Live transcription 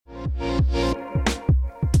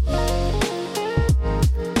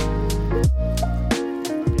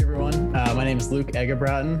it's Luke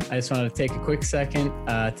Egebraten. I just wanted to take a quick second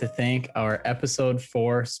to thank our episode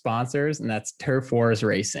 4 sponsors, and that's Turf Wars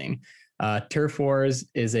Racing. Turf Wars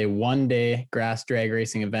is a one-day grass drag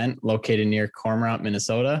racing event located near Cormorant,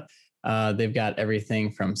 Minnesota. They've got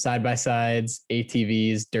everything from side-by-sides,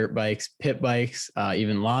 ATVs, dirt bikes, pit bikes,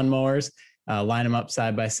 even lawnmowers. Line them up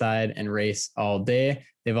side by side and race all day.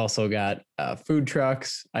 They've also got food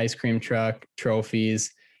trucks, ice cream truck, trophies,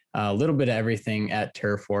 a little bit of everything at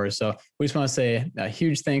Turf Wars. So we just want to say a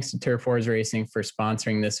huge thanks to Turf Wars Racing for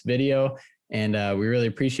sponsoring this video. And we really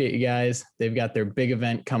appreciate you guys. They've got their big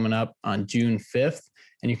event coming up on June 5th.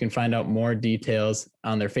 And you can find out more details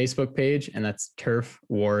on their Facebook page, and that's Turf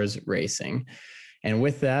Wars Racing. And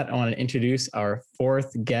with that, I want to introduce our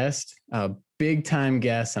 4th guest, a big time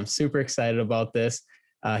guest. I'm super excited about this.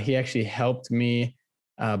 He actually helped me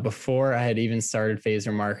before I had even started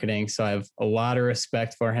Phaser Marketing. So I have a lot of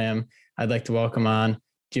respect for him. I'd like to welcome on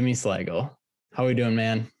Jimmy Slagle. How are we doing,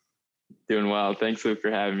 man? Doing well. Thanks, Luke,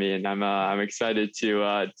 for having me. And I'm excited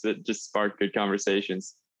to just spark good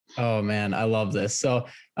conversations. Oh man, I love this. So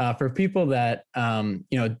for people that,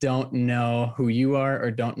 don't know who you are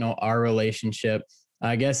or don't know our relationship,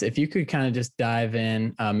 I guess if you could kind of just dive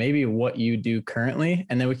in, maybe what you do currently,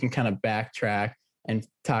 and then we can kind of backtrack and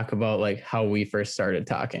talk about like how we first started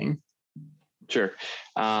talking. Sure.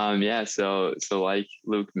 So like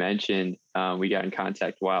Luke mentioned, we got in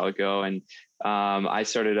contact a while ago, and I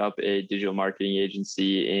started up a digital marketing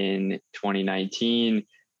agency in 2019, a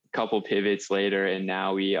couple pivots later, and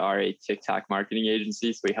now we are a TikTok marketing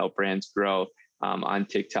agency. So we help brands grow on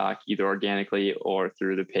TikTok, either organically or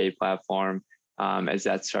through the paid platform. As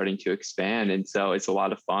that's starting to expand. And so it's a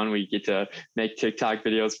lot of fun. We get to make TikTok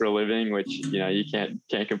videos for a living, which, you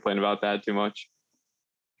can't complain about that too much.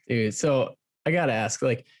 Dude, so I got to ask,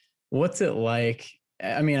 like, what's it like?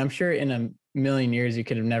 I mean, I'm sure in a million years, you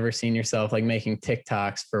could have never seen yourself like making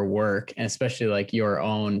TikToks for work, and especially like your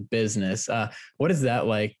own business. What is that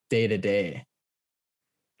like day to day?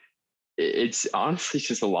 It's honestly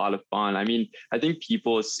just a lot of fun. I mean, I think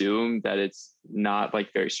people assume that it's not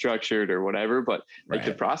like very structured or whatever, but like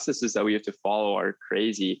the processes that we have to follow are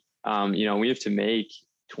crazy. We have to make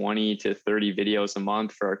 20 to 30 videos a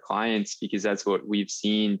month for our clients because that's what we've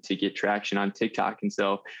seen to get traction on TikTok. And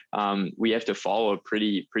so we have to follow a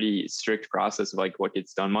pretty strict process of like what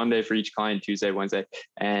gets done Monday for each client, Tuesday, Wednesday,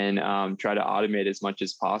 and try to automate as much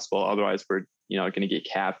as possible. Otherwise, we're going to get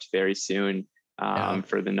capped very soon.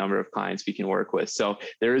 For the number of clients we can work with. So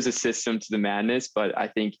there is a system to the madness, but I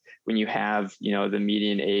think when you have, the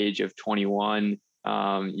median age of 21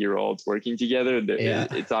 year olds working together,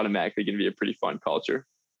 it's automatically going to be a pretty fun culture.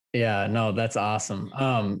 Yeah, no, that's awesome.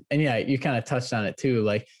 And yeah, you kind of touched on it too.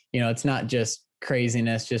 Like, it's not just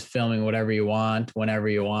craziness, just filming whatever you want, whenever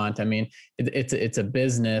you want. I mean, it's a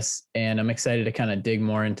business, and I'm excited to kind of dig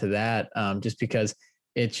more into that just because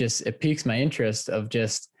it piques my interest of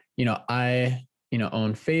just, I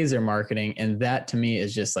own Phaser Marketing. And that to me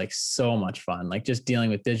is just like so much fun, like just dealing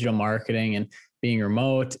with digital marketing and being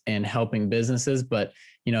remote and helping businesses. But,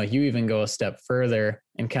 you even go a step further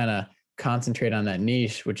and kind of concentrate on that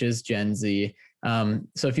niche, which is Gen Z.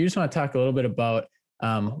 So if you just want to talk a little bit about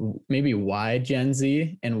maybe why Gen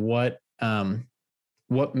Z and what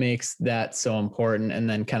makes that so important, and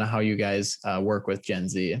then kind of how you guys work with Gen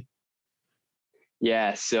Z.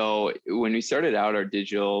 Yeah. So when we started out our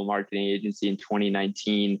digital marketing agency in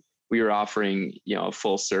 2019, we were offering, a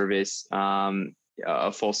full service,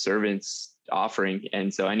 a full service offering.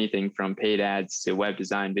 And so anything from paid ads to web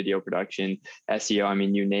design, video production, SEO, I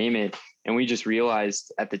mean, you name it. And we just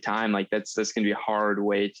realized at the time, like that's going to be a hard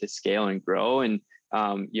way to scale and grow. And,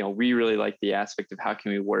 we really like the aspect of how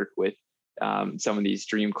can we work with some of these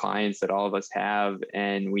dream clients that all of us have.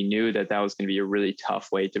 And we knew that was going to be a really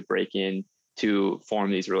tough way to break in to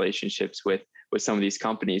form these relationships with some of these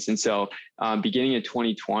companies. And so beginning in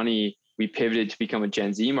 2020, we pivoted to become a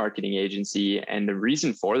Gen Z marketing agency. And the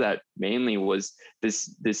reason for that mainly was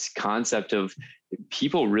this concept of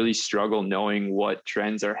people really struggle knowing what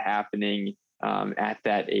trends are happening at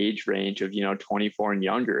that age range of, 24 and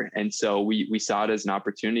younger. And so we saw it as an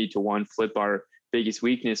opportunity to flip our biggest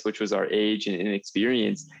weakness, which was our age and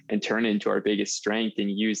inexperience, and turn it into our biggest strength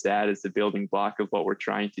and use that as the building block of what we're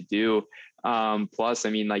trying to do. Plus, I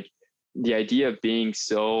mean, like the idea of being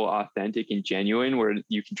so authentic and genuine where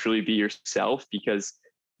you can truly be yourself because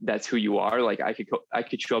that's who you are. Like I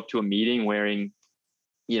could show up to a meeting wearing,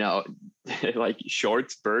 you know, like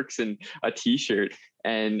shorts, Birks, and a t-shirt.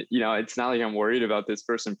 And, you know, it's not like I'm worried about this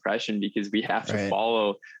first impression, because we have to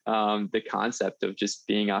follow the concept of just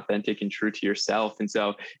being authentic and true to yourself. And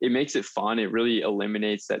so it makes it fun. It really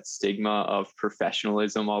eliminates that stigma of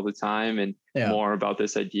professionalism all the time, and more about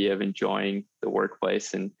this idea of enjoying the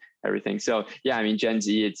workplace and everything. So yeah, I mean, Gen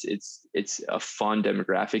Z, it's a fun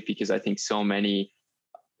demographic, because I think so many,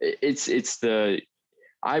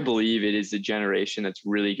 I believe it is the generation that's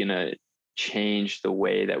really going to change the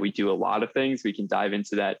way that we do a lot of things. We can dive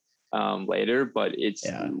into that later, but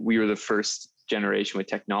we were the first generation with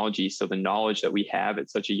technology. So the knowledge that we have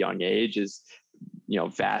at such a young age is, you know,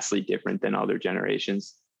 vastly different than other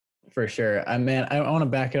generations. For sure. I want to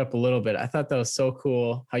back it up a little bit. I thought that was so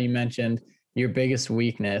cool how you mentioned your biggest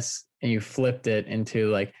weakness and you flipped it into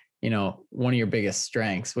like, you know, one of your biggest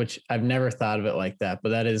strengths, which I've never thought of it like that, but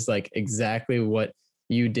that is like exactly what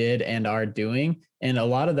you did and are doing. And a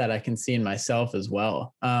lot of that I can see in myself as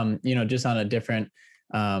well. You know, just on a different,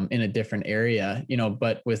 in a different area, you know,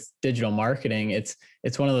 but with digital marketing, it's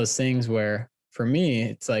one of those things where for me,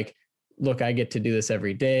 it's like, look, I get to do this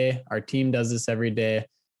every day. Our team does this every day.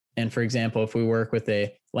 And for example, if we work with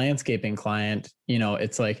a landscaping client, you know,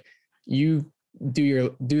 it's like you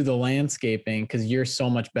do the landscaping because you're so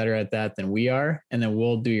much better at that than we are. And then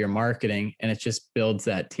we'll do your marketing, and it just builds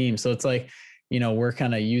that team. So it's like, you know, we're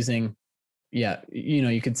kind of using, you know,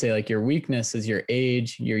 you could say like your weakness is your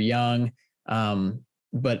age, you're young.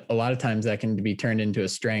 But a lot of times that can be turned into a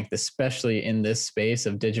strength, especially in this space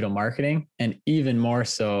of digital marketing, and even more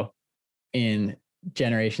so in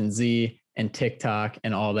Generation Z and TikTok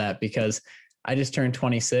and all that, because I just turned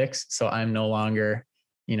 26. So I'm no longer,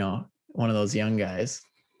 you know, one of those young guys.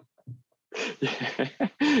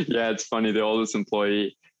 Yeah, it's funny. The oldest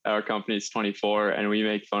employee at our company is 24, and we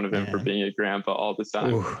make fun of him for being a grandpa all the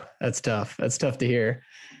time. Ooh, that's tough. That's tough to hear.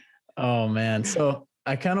 Oh man. So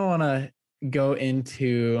I kind of want to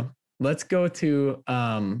let's go to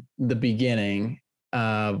the beginning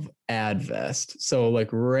of Advest. So like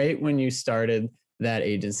right when you started that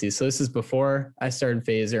agency. So this is before I started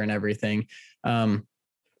Phaser and everything.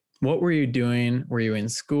 What were you doing? Were you in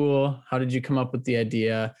school? How did you come up with the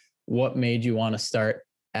idea? What made you want to start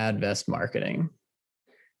Advest marketing?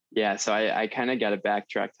 Yeah, so I kind of got to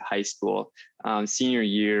backtrack to high school. Senior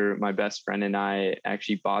year, my best friend and I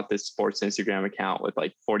actually bought this sports Instagram account with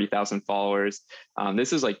like 40,000 followers.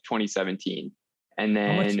 This is like 2017. And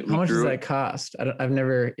then how much does that cost? I've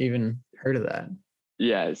never even heard of that.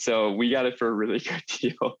 Yeah, so we got it for a really good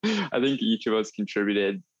deal. I think each of us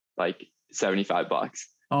contributed like $75.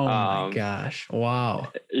 Oh my gosh. Wow.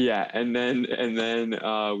 Yeah. And then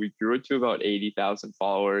we grew it to about 80,000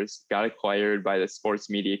 followers, got acquired by the sports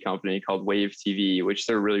media company called Wave TV, which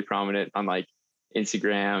they're really prominent on like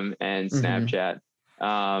Instagram and Snapchat.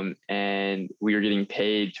 And we were getting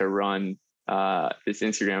paid to run this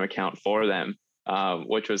Instagram account for them,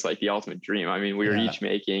 which was like the ultimate dream. I mean, we were each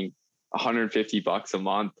making $150 a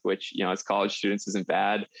month, which, you know, as college students isn't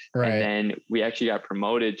bad. Right. And then we actually got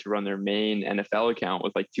promoted to run their main NFL account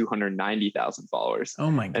with like 290,000 followers.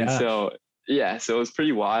 Oh my gosh. And so, yeah, so it was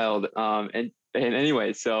pretty wild. And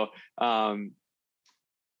anyway, so I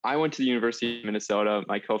went to the University of Minnesota.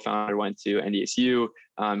 My co-founder went to NDSU.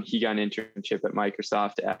 He got an internship at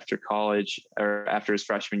Microsoft after college, or after his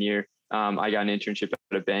freshman year. I got an internship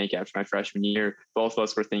at a bank after my freshman year. Both of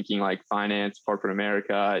us were thinking like finance, corporate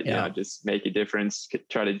America, you know, just make a difference,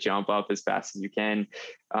 try to jump up as fast as you can.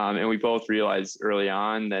 And we both realized early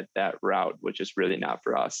on that route was just really not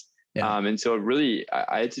for us. And so really,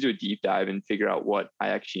 I had to do a deep dive and figure out what I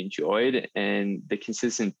actually enjoyed. And the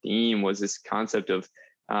consistent theme was this concept of,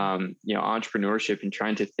 you know, entrepreneurship and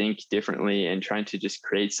trying to think differently and trying to just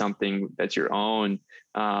create something that's your own.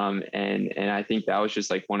 And I think that was just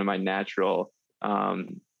like one of my natural,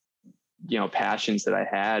 you know, passions that I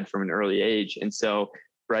had from an early age. And so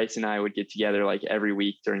Bryce and I would get together like every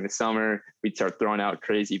week during the summer. We'd start throwing out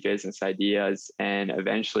crazy business ideas, and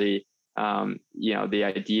eventually, you know, the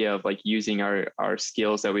idea of like using our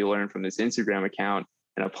skills that we learned from this Instagram account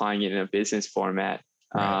and applying it in a business format,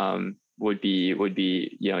 would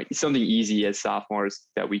be, you know, something easy as sophomores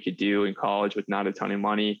that we could do in college with not a ton of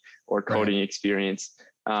money or coding experience.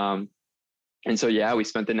 And so, yeah, we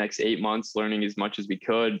spent the next 8 months learning as much as we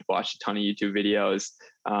could, watched a ton of YouTube videos,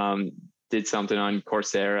 did something on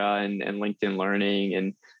Coursera and LinkedIn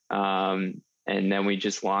Learning. And then we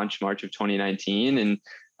just launched March of 2019. And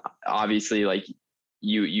obviously, like,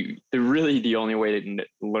 the only way to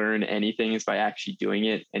learn anything is by actually doing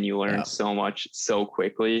it, and you learn so much so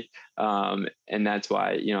quickly. And that's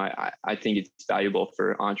why, I think it's valuable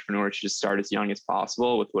for entrepreneurs to just start as young as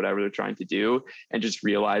possible with whatever they're trying to do, and just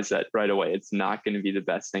realize that right away it's not going to be the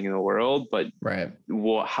best thing in the world, but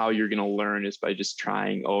how you're going to learn is by just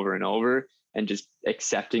trying over and over, and just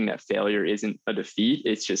accepting that failure isn't a defeat.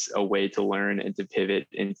 It's just a way to learn and to pivot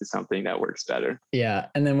into something that works better. Yeah.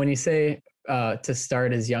 And then when you say to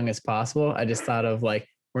start as young as possible, I just thought of like,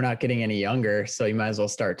 we're not getting any younger, so you might as well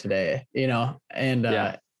start today, and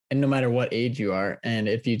no matter what age you are. And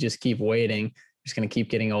if you just keep waiting, you're just going to keep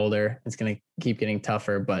getting older. It's going to keep getting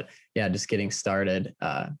tougher, but yeah, just getting started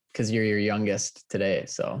because you're your youngest today.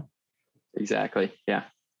 So exactly. Yeah.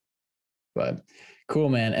 But cool,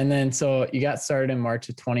 man. And then, so you got started in March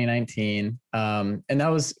of 2019. And that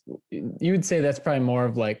was, you would say that's probably more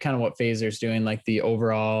of like kind of what Phaser's doing, like the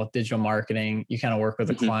overall digital marketing. You kind of work with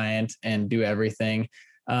a client and do everything.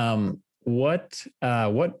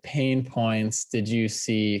 What pain points did you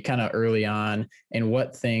see kind of early on, and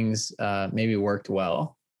what things maybe worked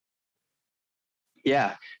well?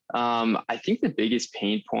 Yeah. I think the biggest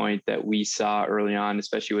pain point that we saw early on,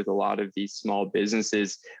 especially with a lot of these small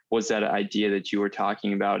businesses, was that idea that you were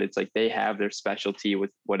talking about. It's like they have their specialty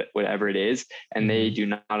with whatever it is, and they do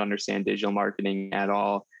not understand digital marketing at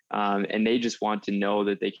all. And they just want to know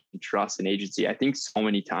that they can trust an agency. I think so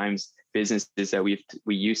many times businesses that we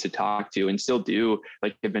used to talk to and still do,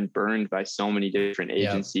 like, have been burned by so many different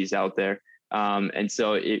agencies out there. And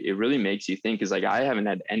so it really makes you think, is like, I haven't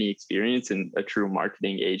had any experience in a true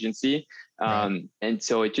marketing agency. And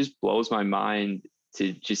so it just blows my mind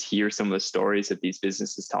to just hear some of the stories that these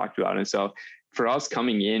businesses talked about. And so for us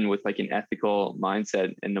coming in with like an ethical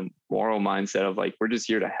mindset and a moral mindset of like, we're just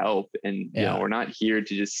here to help, and we're not here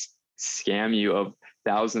to just scam you of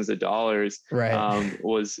thousands of dollars,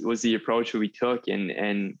 was the approach that we took.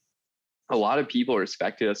 And a lot of people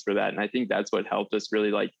respected us for that. And I think that's what helped us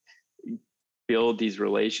really like build these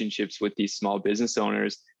relationships with these small business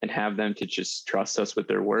owners and have them to just trust us with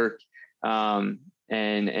their work.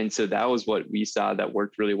 And so that was what we saw that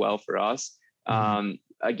worked really well for us.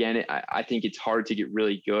 Again, I think it's hard to get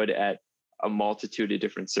really good at a multitude of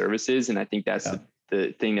different services. And I think that's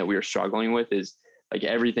the thing that we were struggling with, is like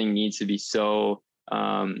everything needs to be so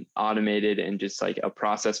automated and just like a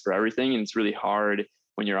process for everything. And it's really hard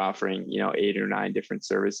when you're offering, 8 or 9 different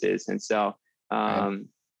services. And so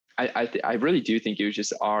I really do think it was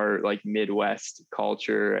just our like Midwest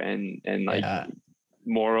culture and like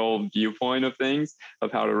moral viewpoint of things,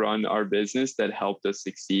 of how to run our business, that helped us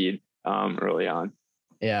succeed early on.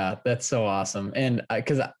 Yeah, that's so awesome. And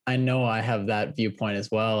because I know I have that viewpoint as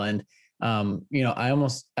well. And, I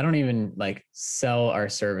don't even like sell our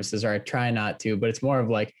services, or I try not to, but it's more of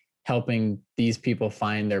like helping these people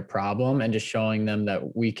find their problem and just showing them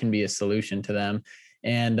that we can be a solution to them.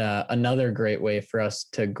 And another great way for us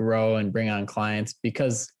to grow and bring on clients,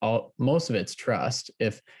 because most of it's trust.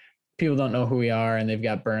 If people don't know who we are and they've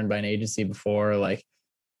got burned by an agency before, like,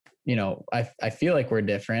 I feel like we're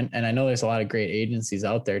different. And I know there's a lot of great agencies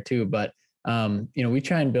out there too, but, we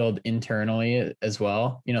try and build internally as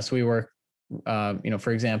well. So we work,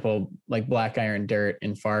 for example, like Black Iron Dirt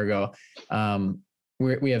in Fargo.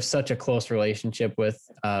 We have such a close relationship with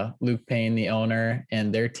Luke Payne, the owner,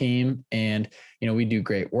 and their team. And, we do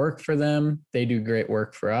great work for them. They do great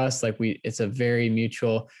work for us. Like it's a very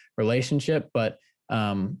mutual relationship, but,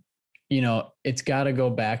 it's got to go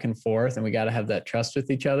back and forth, and we got to have that trust with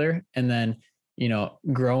each other. And then,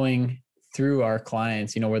 growing through our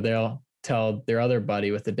clients, where they'll tell their other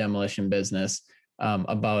buddy with the demolition business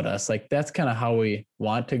about us. Like that's kind of how we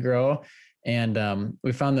want to grow. And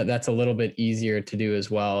we found that that's a little bit easier to do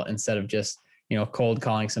as well, instead of just, cold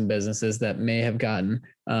calling some businesses that may have gotten,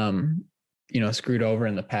 screwed over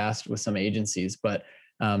in the past with some agencies. But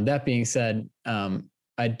that being said,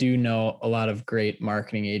 I do know a lot of great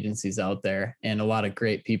marketing agencies out there, and a lot of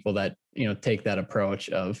great people that, take that approach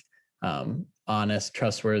of honest,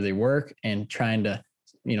 trustworthy work and trying to,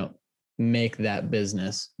 make that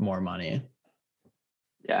business more money.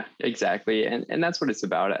 Yeah, exactly. And that's what it's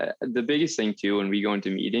about. The biggest thing too, when we go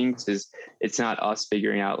into meetings, is it's not us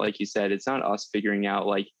figuring out, like you said, it's not us figuring out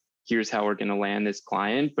like, here's how we're going to land this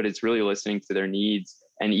client, but it's really listening to their needs.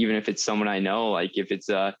 And even if it's someone I know, like if it's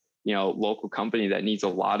a, local company that needs a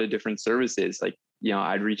lot of different services, like,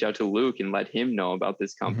 I'd reach out to Luke and let him know about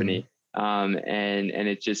this company. And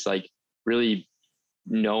it's just like really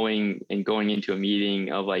knowing and going into a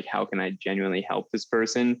meeting of like, how can I genuinely help this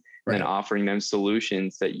person, and offering them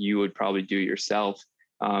solutions that you would probably do yourself,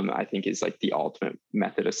 I think is like the ultimate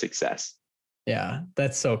method of success. Yeah,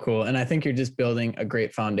 that's so cool. And I think you're just building a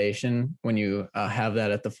great foundation when you have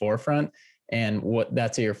that at the forefront. And what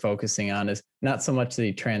that's what you're focusing on is not so much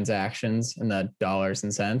the transactions and the dollars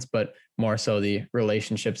and cents, but more so the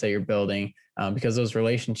relationships that you're building, because those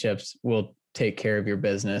relationships will take care of your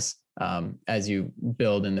business as you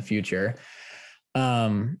build in the future.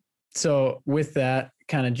 So with that,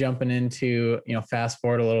 kind of jumping into, fast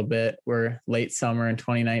forward a little bit, we're late summer in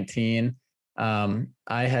 2019. I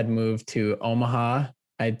had moved to Omaha.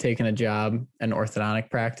 I'd taken a job at an orthodontic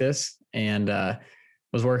practice and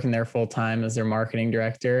was working there full time as their marketing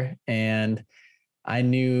director. And I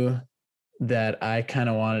knew that I kind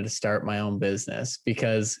of wanted to start my own business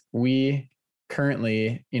because we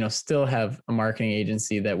currently, still have a marketing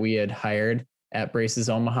agency that we had hired at Braces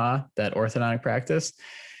Omaha, that orthodontic practice.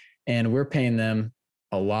 And we're paying them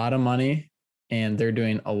a lot of money and they're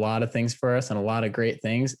doing a lot of things for us and a lot of great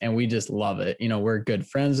things. And we just love it. We're good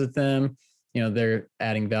friends with them. They're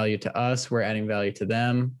adding value to us. We're adding value to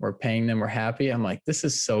them. We're paying them. We're happy. I'm like, this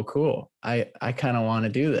is so cool. I kind of want to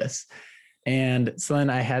do this. And so then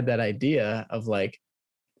I had that idea of like,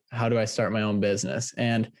 how do I start my own business?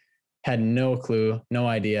 And had no clue, no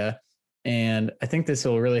idea. And I think this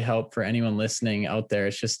will really help for anyone listening out there.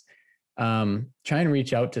 It's just try and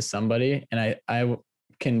reach out to somebody. And I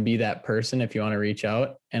can be that person if you want to reach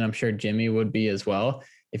out. And I'm sure Jimmy would be as well.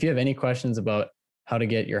 If you have any questions about how to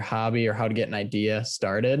get your hobby or how to get an idea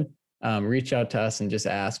started, reach out to us and just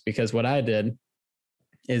ask. Because what I did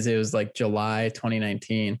is it was like July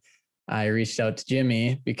 2019. I reached out to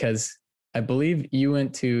Jimmy because I believe you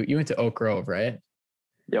went to Oak Grove, right?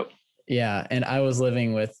 Yep. Yeah. And I was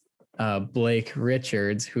living with Blake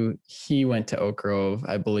Richards, who he went to Oak Grove,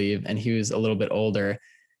 I believe, and he was a little bit older.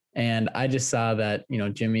 And I just saw that,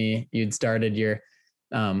 Jimmy, you'd started your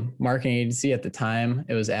marketing agency at the time.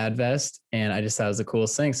 It was Advest. And I just thought it was the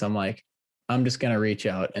coolest thing. So I'm like, I'm just going to reach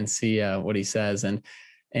out and see what he says.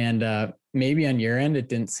 And maybe on your end, it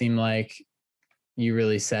didn't seem like you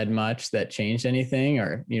really said much that changed anything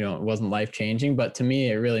or, it wasn't life changing, but to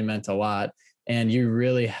me, it really meant a lot. And you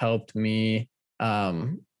really helped me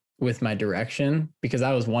with my direction because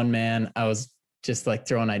I was one man. I was just like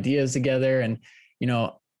throwing ideas together. And,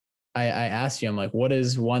 I asked you, I'm like, what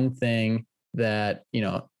is one thing that,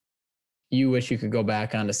 you wish you could go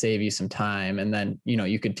back on to save you some time? And then,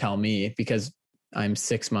 you could tell me because I'm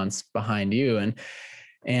 6 months behind you.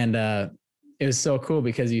 And it was so cool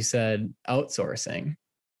because you said outsourcing.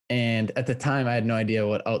 And at the time I had no idea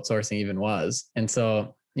what outsourcing even was. And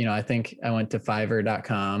so, I think I went to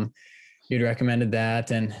Fiverr.com. You'd recommended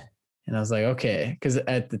that. And I was like, okay. Cause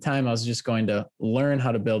at the time I was just going to learn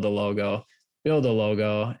how to build a logo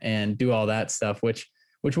and do all that stuff, which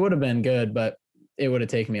would have been good, but it would have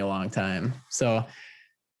taken me a long time. So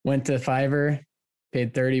went to Fiverr,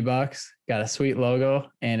 paid $30, got a sweet logo,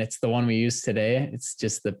 and it's the one we use today. It's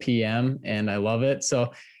just the PM and I love it.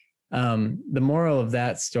 So the moral of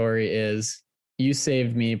that story is you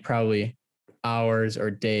saved me probably hours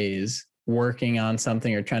or days working on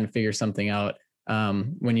something or trying to figure something out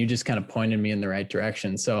when you just kind of pointed me in the right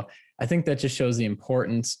direction. So I think that just shows the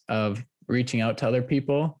importance of reaching out to other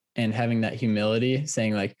people and having that humility,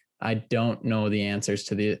 saying like, I don't know the answers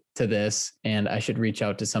to this, and I should reach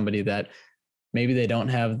out to somebody that maybe they don't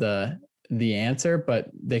have the answer,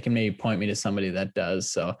 but they can maybe point me to somebody that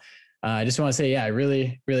does. So I just want to say, yeah, I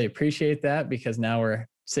really, really appreciate that because now we're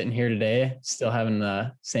sitting here today, still having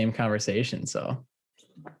the same conversation. So.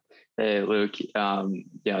 Hey, Luke. Yeah,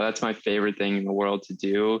 that's my favorite thing in the world to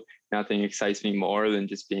do. Nothing excites me more than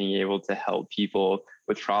just being able to help people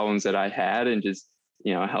with problems that I had and just,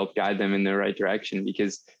 help guide them in the right direction.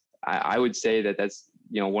 Because I would say that that's,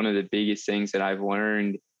 one of the biggest things that I've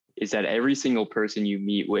learned is that every single person you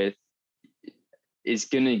meet with is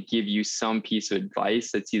going to give you some piece of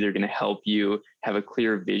advice that's either going to help you have a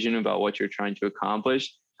clear vision about what you're trying to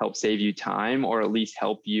accomplish, help save you time, or at least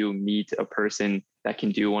help you meet a person that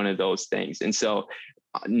can do one of those things. And so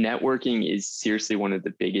networking is seriously one of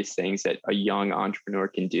the biggest things that a young entrepreneur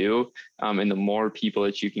can do. And the more people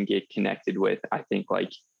that you can get connected with, I think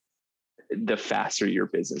like the faster your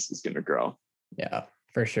business is going to grow. Yeah,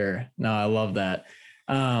 for sure. No, I love that.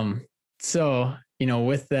 So,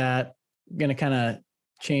 with that, I'm going to kind of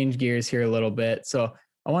change gears here a little bit. So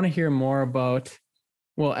I want to hear more about,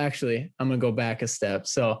 well, actually, I'm going to go back a step.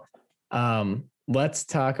 So let's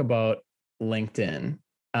talk about LinkedIn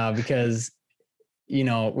because,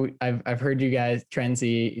 I've heard you guys,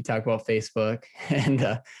 TrendZ, you talk about Facebook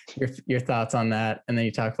and your thoughts on that. And then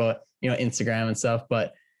you talk about, Instagram and stuff,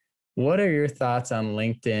 but what are your thoughts on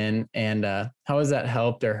LinkedIn and how has that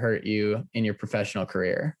helped or hurt you in your professional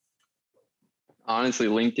career? Honestly,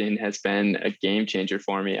 LinkedIn has been a game changer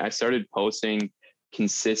for me. I started posting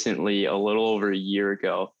consistently a little over a year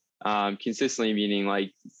ago. Consistently meaning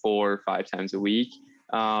like 4 or 5 times a week.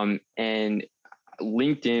 And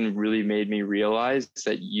LinkedIn really made me realize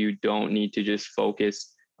that you don't need to just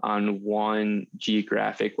focus on one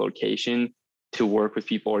geographic location to work with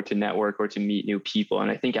people or to network or to meet new people.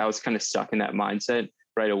 And I think I was kind of stuck in that mindset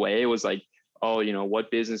right away. It was like, oh,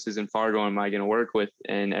 what businesses in Fargo am I going to work with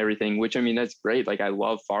and everything, which I mean, that's great. Like I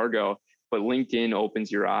love Fargo, but LinkedIn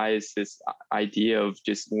opens your eyes, this idea of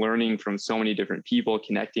just learning from so many different people,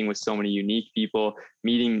 connecting with so many unique people,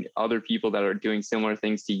 meeting other people that are doing similar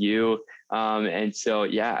things to you. And so,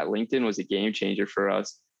 yeah, LinkedIn was a game changer for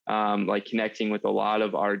us. Like connecting with a lot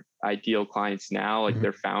of our ideal clients now, like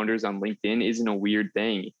their founders on LinkedIn isn't a weird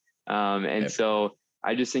thing. And Yep. so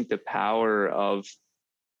I just think the power of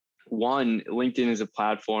one, LinkedIn is a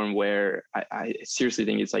platform where I seriously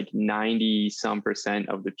think it's like 90 some percent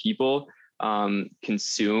of the people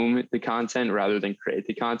consume the content rather than create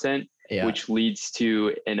the content, Yeah. which leads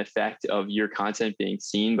to an effect of your content being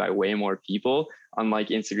seen by way more people, unlike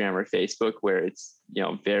Instagram or Facebook, where it's,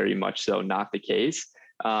 very much so not the case.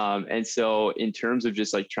 And so in terms of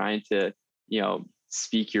just like trying to,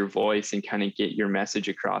 speak your voice and kind of get your message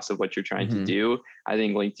across of what you're trying to do, I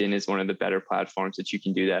think LinkedIn is one of the better platforms that you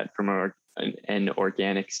can do that from an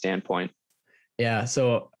organic standpoint. Yeah.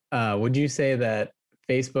 So would you say that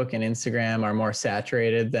Facebook and Instagram are more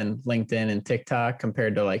saturated than LinkedIn and TikTok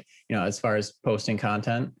compared to like, as far as posting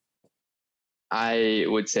content? I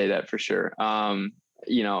would say that for sure.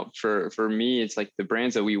 For me, it's like the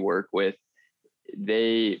brands that we work with,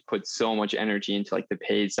 they put so much energy into like the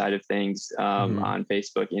paid side of things on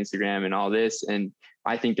Facebook, Instagram, and all this. And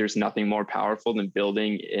I think there's nothing more powerful than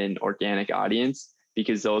building an organic audience,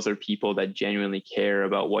 because those are people that genuinely care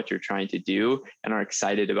about what you're trying to do and are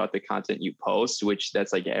excited about the content you post, which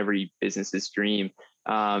that's like every business's dream.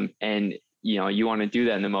 And you want to do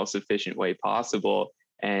that in the most efficient way possible.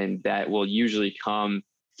 And that will usually come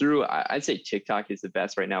through, I'd say TikTok is the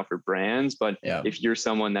best right now for brands, but Yeah. if you're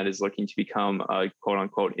someone that is looking to become a quote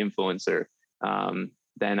unquote influencer,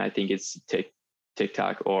 then I think it's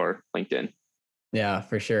TikTok or LinkedIn. Yeah,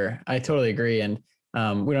 for sure. I totally agree. And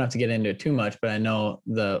we don't have to get into it too much, but I know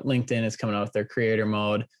the LinkedIn is coming out with their creator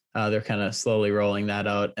mode. They're kind of slowly rolling that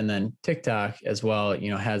out. And then TikTok as well,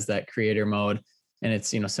 has that creator mode, and it's,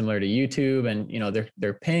 similar to YouTube, and,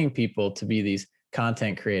 they're paying people to be these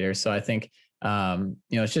content creators. So I think,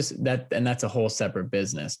 it's just that, and that's a whole separate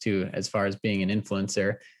business too, as far as being an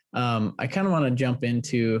influencer. I kind of want to jump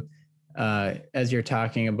into, as you're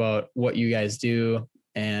talking about what you guys do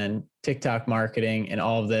and TikTok marketing and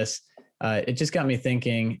all of this, it just got me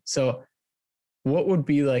thinking. So what would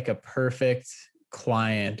be like a perfect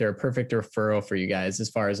client or a perfect referral for you guys as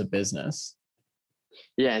far as a business?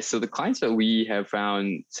 Yeah, so the clients that we have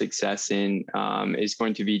found success in is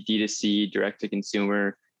going to be D2C, direct to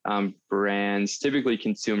consumer brands, typically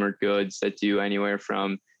consumer goods that do anywhere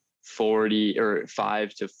from 40 or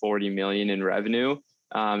 5 to 40 million in revenue.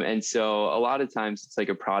 And so a lot of times it's like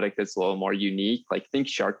a product that's a little more unique, like think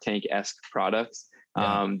Shark Tank-esque products.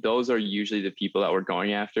 Yeah. Those are usually the people that we're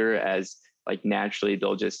going after, as like naturally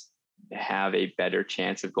they'll just have a better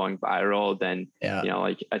chance of going viral than, Yeah.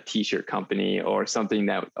 like a t-shirt company or something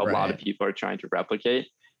that a lot of people are trying to replicate.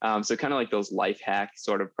 So kind of like those life hack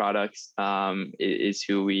sort of products is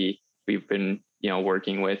who we've been,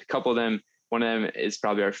 working with. A couple of them, one of them is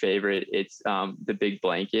probably our favorite. It's the Big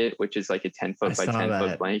Blanket, which is like a 10 foot by 10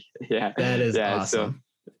 foot blanket. Yeah. That is Yeah. awesome.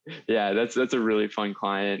 So yeah, that's a really fun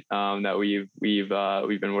client that we've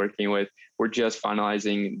been working with. We're just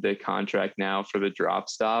finalizing the contract now for the Drop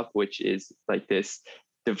Stop, which is like this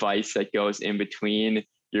device that goes in between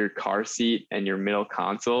your car seat and your middle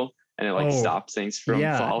console, and it like Oh, stops things from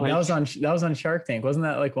yeah. falling. That was on Shark Tank. Wasn't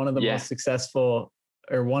that like one of the Yeah, most successful,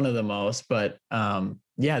 or one of the most? But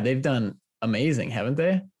yeah, they've done amazing, haven't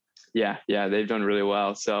they? yeah, they've done really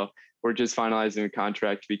well. So we're just finalizing the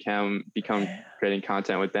contract to become creating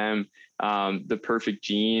content with them. The Perfect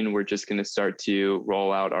Gene, we're just going to start to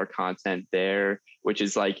roll out our content there, which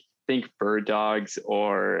is like think bird dogs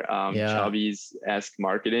or Yeah. Chubby's-esque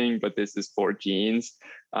marketing, but this is for jeans.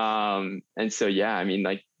 And so yeah, I mean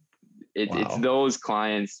like it's Wow. those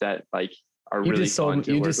clients that like are You really just fun sold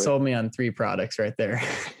to you work just with. sold me on 3 products right there.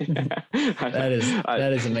 That is I,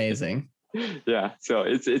 that is amazing. yeah, so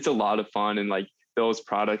it's a lot of fun, and like those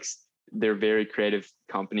products, they're very creative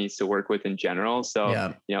companies to work with in general. So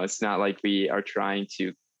Yeah. it's not like we are trying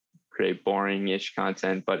to create boring-ish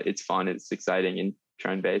content, but it's fun, it's exciting and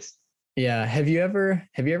trend based. Yeah. Have you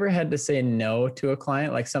ever had to say no to a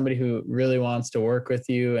client, like somebody who really wants to work with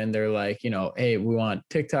you and they're like, hey, we want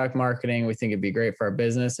TikTok marketing. We think it'd be great for our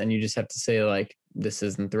business. And you just have to say like, this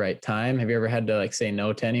isn't the right time. Have you ever had to like say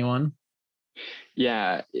no to anyone?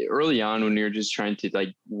 Yeah, early on when we were just trying to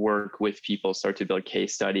like work with people, start to build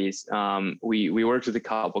case studies, we worked with a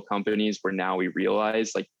couple companies where now we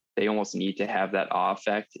realize like they almost need to have that awe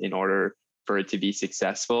effect in order for it to be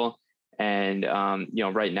successful. And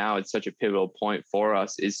right now it's such a pivotal point for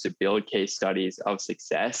us is to build case studies of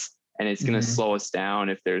success, and it's going to Mm-hmm. slow us down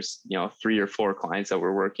if there's 3 or 4 clients that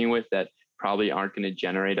we're working with that probably aren't going to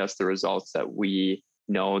generate us the results that we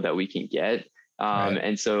know that we can get. Right.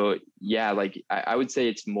 And so, yeah, like I would say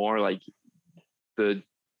it's more like the,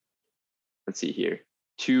 let's see here,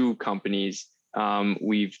 2 companies.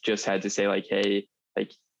 We've just had to say like, hey,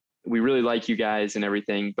 like we really like you guys and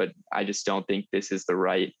everything, but I just don't think this is the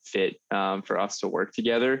right fit for us to work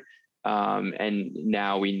together. And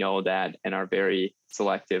now we know that and are very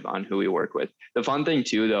selective on who we work with. The fun thing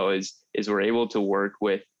too, though, is we're able to work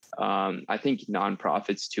with. I think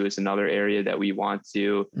nonprofits too is another area that we want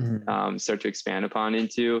to Mm-hmm. start to expand upon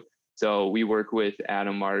into. So we work with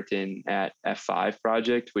Adam Martin at F5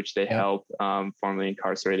 Project, which they Yep. help formerly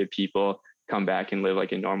incarcerated people come back and live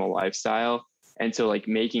like a normal lifestyle. And so like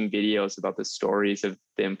making videos about the stories of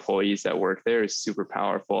the employees that work there is super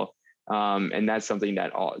powerful. And that's something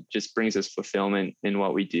that all just brings us fulfillment in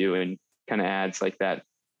what we do and kind of adds like that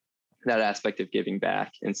aspect of giving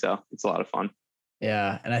back. And so it's a lot of fun.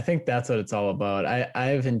 Yeah. And I think that's what it's all about.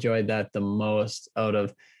 I've enjoyed that the most out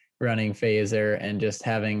of running Phaser and just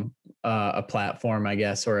having a platform, I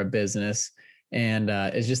guess, or a business. And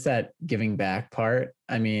it's just that giving back part.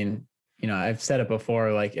 I mean, I've said it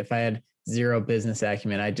before, like if I had zero business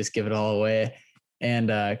acumen, I'd just give it all away. And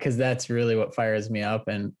because that's really what fires me up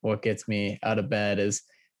and what gets me out of bed is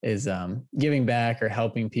giving back or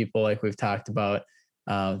helping people like we've talked about.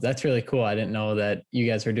 That's really cool. I didn't know that you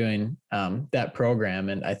guys were doing that program,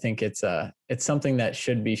 and I think it's something that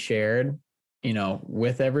should be shared,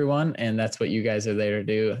 with everyone. And that's what you guys are there to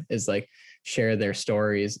do is like share their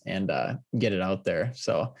stories and get it out there.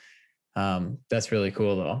 So that's really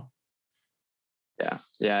cool, though.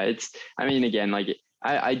 Yeah. I mean, again, like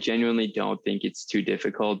I genuinely don't think it's too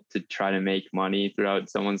difficult to try to make money throughout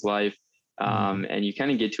someone's life. Mhm. And you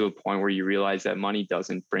kind of get to a point where you realize that money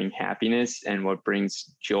doesn't bring happiness. And what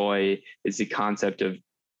brings joy is the concept of,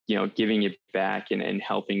 giving it back and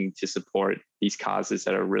helping to support these causes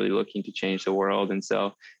that are really looking to change the world. And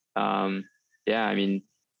so, yeah, I mean,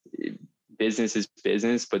 business is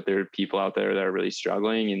business, but there are people out there that are really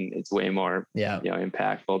struggling, and it's way more, Yeah.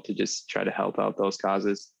 impactful to just try to help out those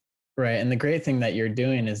causes. Right. And the great thing that you're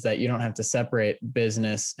doing is that you don't have to separate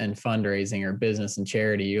business and fundraising or business and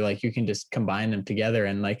charity. You can just combine them together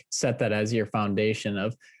and like set that as your foundation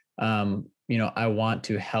of, I want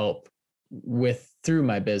to help through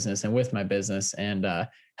my business and with my business and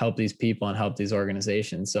help these people and help these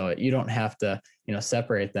organizations. So you don't have to,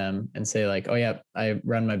 separate them and say like, oh yeah, I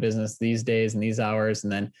run my business these days and these hours.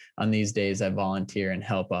 And then on these days I volunteer and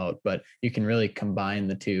help out, but you can really combine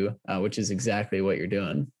the two, which is exactly what you're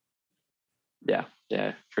doing. Yeah,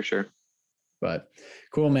 for sure. But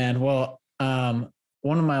cool, man. Well,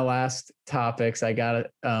 one of my last topics I got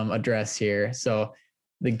to address here. So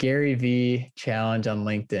the Gary V challenge on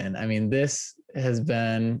LinkedIn. I mean,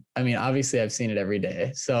 obviously I've seen it every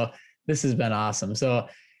day. So this has been awesome. So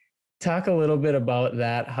talk a little bit about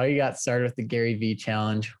that, how you got started with the Gary V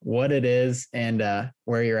challenge, what it is, and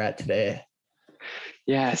where you're at today.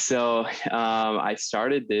 Yeah, so I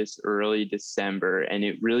started this early December, and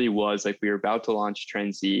it really was like we were about to launch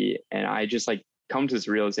TrendZ, and I just like come to this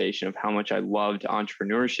realization of how much I loved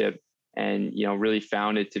entrepreneurship, and really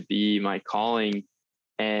found it to be my calling.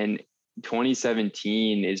 And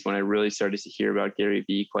 2017 is when I really started to hear about Gary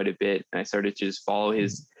Vee quite a bit, and I started to just follow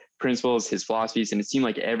his principles, his philosophies, and it seemed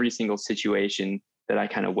like every single situation that I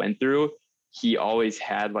kind of went through, he always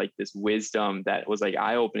had like this wisdom that was like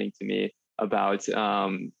eye-opening to me about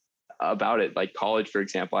it. Like college, for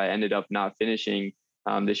example, I ended up not finishing.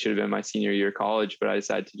 This should have been my senior year of college, but I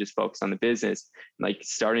decided to just focus on the business, like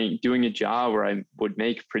starting doing a job where I would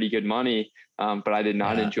make pretty good money, but I did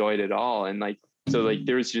not Yeah. enjoy it at all. And like, so like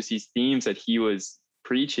there was just these themes that he was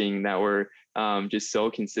preaching that were just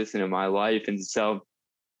so consistent in my life. And so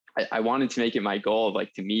I wanted to make it my goal of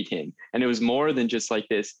like to meet him. And it was more than just like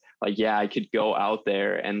this, like, yeah, I could go out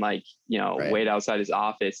there and like, Right. wait outside his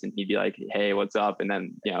office and he'd be like, hey, what's up? And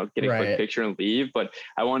then, get a quick Right. picture and leave. But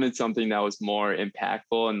I wanted something that was more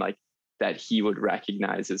impactful and like that he would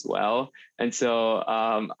recognize as well. And so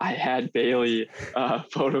I had Bailey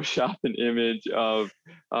Photoshop an image of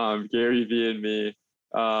Gary Vee and me,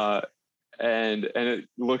 and it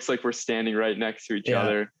looks like we're standing right next to each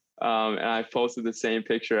other. And I've posted the same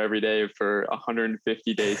picture every day for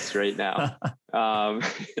 150 days straight now.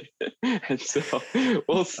 And so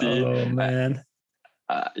we'll see. Oh man.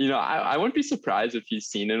 I wouldn't be surprised if he's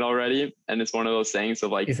seen it already. And it's one of those things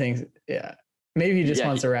of like, he thinks, maybe he just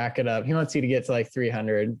wants to rack it up. He wants you to get to like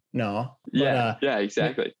 300. No. But, yeah,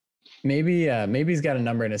 exactly. Maybe he's got a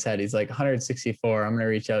number in his head. He's like 164. I'm going to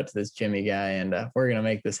reach out to this Jimmy guy and we're going to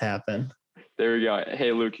make this happen. There we go.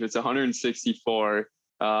 Hey, Luke, if it's 164,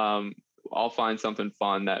 I'll find something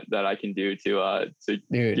fun that I can do to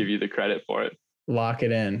give you the credit for it. Lock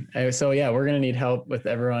it in. So yeah, we're going to need help with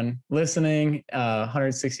everyone listening.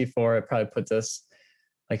 164, it probably puts us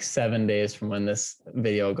like 7 days from when this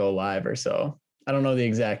video will go live or so. I don't know the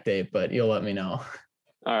exact date, but you'll let me know.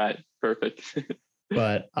 All right. Perfect.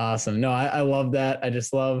 But awesome. No, I love that. I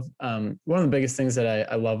just love, one of the biggest things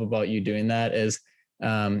that I love about you doing that is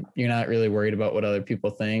you're not really worried about what other people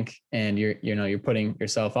think, and you're putting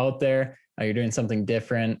yourself out there. You're doing something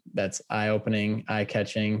different that's eye-opening,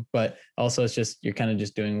 eye-catching, but also it's just, you're kind of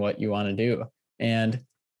just doing what you want to do. And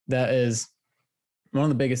that is one of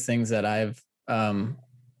the biggest things that I've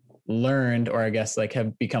learned, or I guess like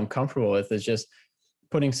have become comfortable with, is just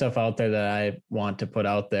putting stuff out there that I want to put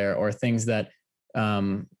out there, or things that,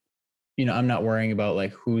 I'm not worrying about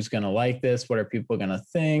like who's going to like this, what are people going to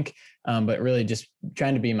think, but really just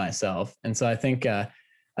trying to be myself. And so I think it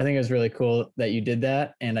was really cool that you did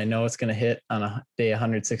that. And I know it's going to hit on a day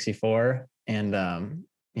 164, and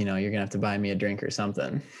you're going to have to buy me a drink or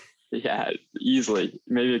something. Yeah, easily.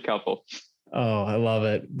 Maybe a couple. Oh, I love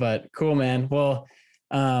it. But cool, man. Well,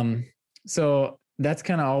 so that's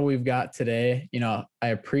kind of all we've got today. I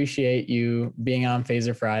appreciate you being on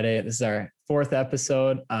Phaser Friday. This is our 4th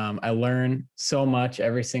episode. I learn so much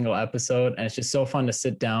every single episode, and it's just so fun to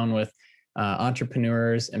sit down with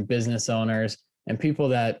entrepreneurs and business owners and people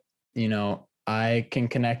that, I can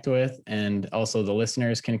connect with, and also the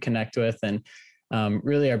listeners can connect with. And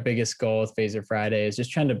really our biggest goal with Phaser Friday is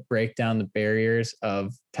just trying to break down the barriers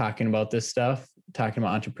of talking about this stuff, talking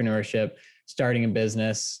about entrepreneurship, starting a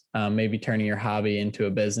business, maybe turning your hobby into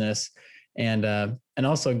a business, and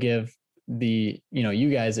also give you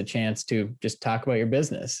guys a chance to just talk about your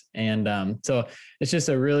business. And so it's just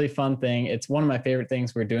a really fun thing. It's one of my favorite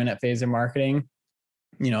things we're doing at Phaser Marketing.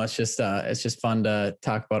 It's just fun to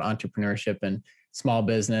talk about entrepreneurship and small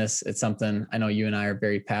business. It's something I know you and I are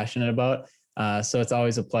very passionate about. So it's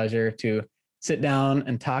always a pleasure to sit down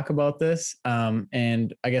and talk about this.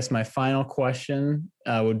 And I guess my final question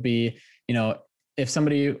would be, if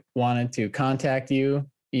somebody wanted to contact you,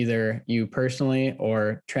 either you personally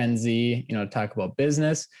or TrendZ, talk about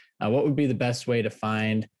business, what would be the best way to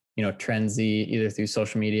find, TrendZ, either through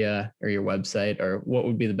social media or your website, or what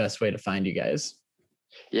would be the best way to find you guys?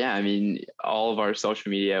 Yeah, I mean, all of our social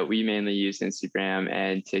media, we mainly use Instagram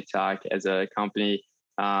and TikTok as a company,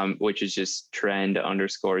 which is just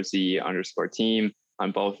trend_Z_team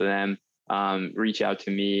on both of them. Reach out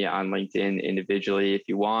to me on LinkedIn individually if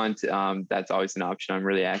you want. That's always an option. I'm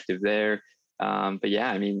really active there. But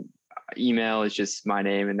yeah, I mean, email is just my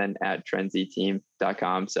name and then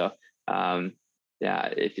 @trendzteam.com. So yeah,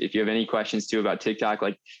 if you have any questions too about TikTok,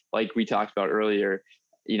 like we talked about earlier,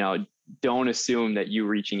 don't assume that you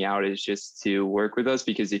reaching out is just to work with us,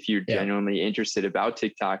 because if you're genuinely interested about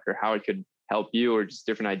TikTok or how it could help you, or just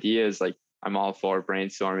different ideas, like I'm all for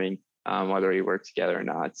brainstorming, whether we work together or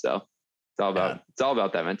not. So it's all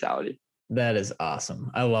about that mentality. That is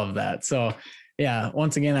awesome. I love that. So yeah,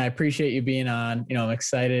 once again, I appreciate you being on. I'm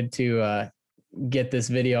excited to get this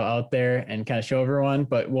video out there and kind of show everyone,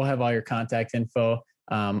 but we'll have all your contact info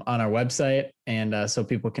on our website. And so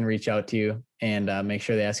people can reach out to you and make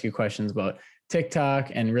sure they ask you questions about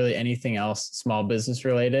TikTok and really anything else small business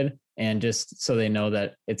related. And just so they know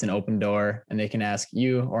that it's an open door and they can ask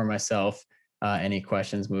you or myself any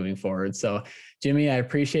questions moving forward. So Jimmy, I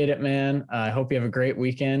appreciate it, man. I hope you have a great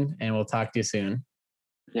weekend, and we'll talk to you soon.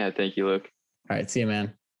 Yeah. Thank you, Luke. All right. See you,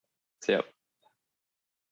 man. See ya.